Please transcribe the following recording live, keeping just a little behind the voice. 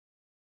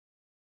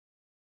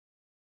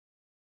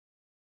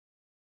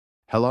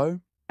Hello,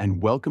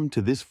 and welcome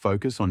to this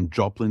focus on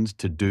Joplin's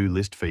to-do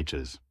list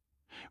features.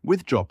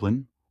 With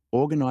Joplin,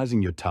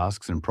 organizing your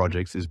tasks and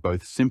projects is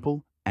both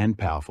simple and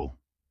powerful.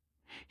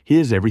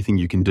 Here's everything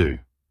you can do.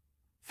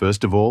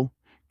 First of all,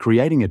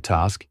 creating a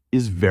task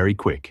is very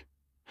quick.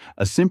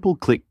 A simple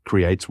click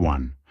creates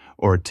one,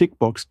 or a tick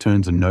box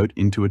turns a note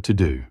into a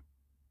to-do.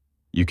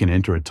 You can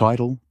enter a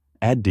title,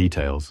 add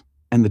details,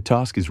 and the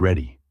task is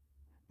ready.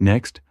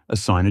 Next,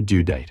 assign a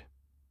due date.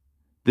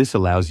 This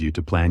allows you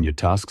to plan your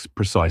tasks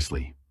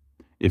precisely.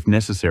 If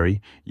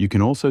necessary, you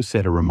can also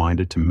set a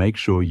reminder to make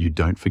sure you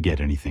don't forget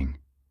anything.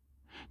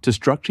 To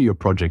structure your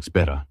projects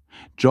better,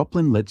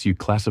 Joplin lets you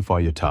classify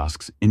your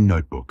tasks in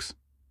notebooks.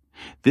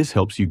 This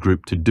helps you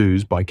group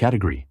to-dos by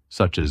category,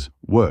 such as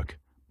work,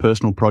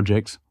 personal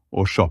projects,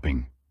 or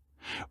shopping.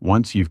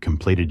 Once you've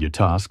completed your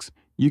tasks,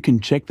 you can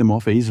check them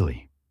off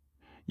easily.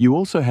 You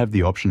also have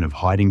the option of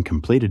hiding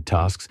completed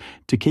tasks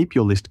to keep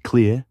your list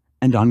clear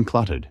and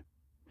uncluttered.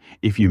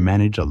 If you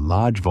manage a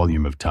large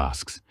volume of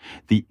tasks,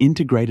 the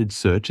integrated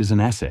search is an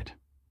asset.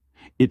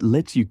 It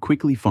lets you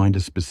quickly find a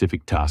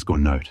specific task or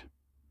note.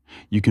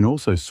 You can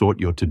also sort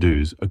your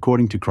to-dos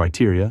according to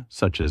criteria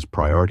such as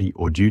priority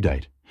or due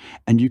date,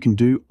 and you can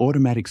do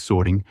automatic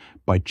sorting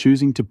by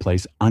choosing to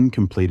place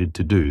uncompleted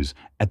to-dos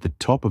at the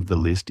top of the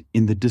list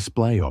in the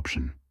display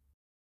option.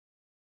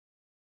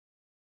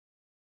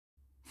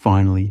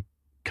 Finally,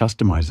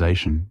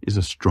 customization is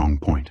a strong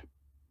point.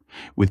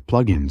 With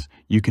plugins,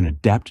 you can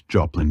adapt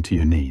Joplin to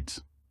your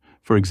needs.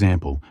 For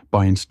example,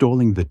 by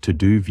installing the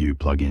To-Do View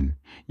plugin,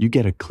 you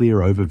get a clear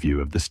overview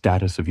of the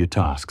status of your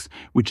tasks,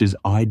 which is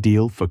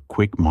ideal for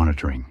quick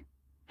monitoring.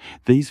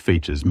 These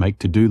features make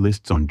to-do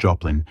lists on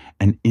Joplin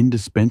an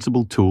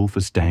indispensable tool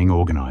for staying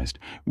organized,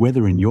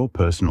 whether in your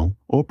personal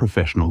or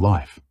professional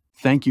life.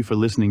 Thank you for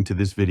listening to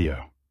this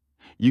video.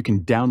 You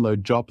can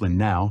download Joplin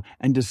now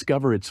and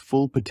discover its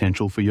full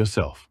potential for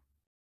yourself.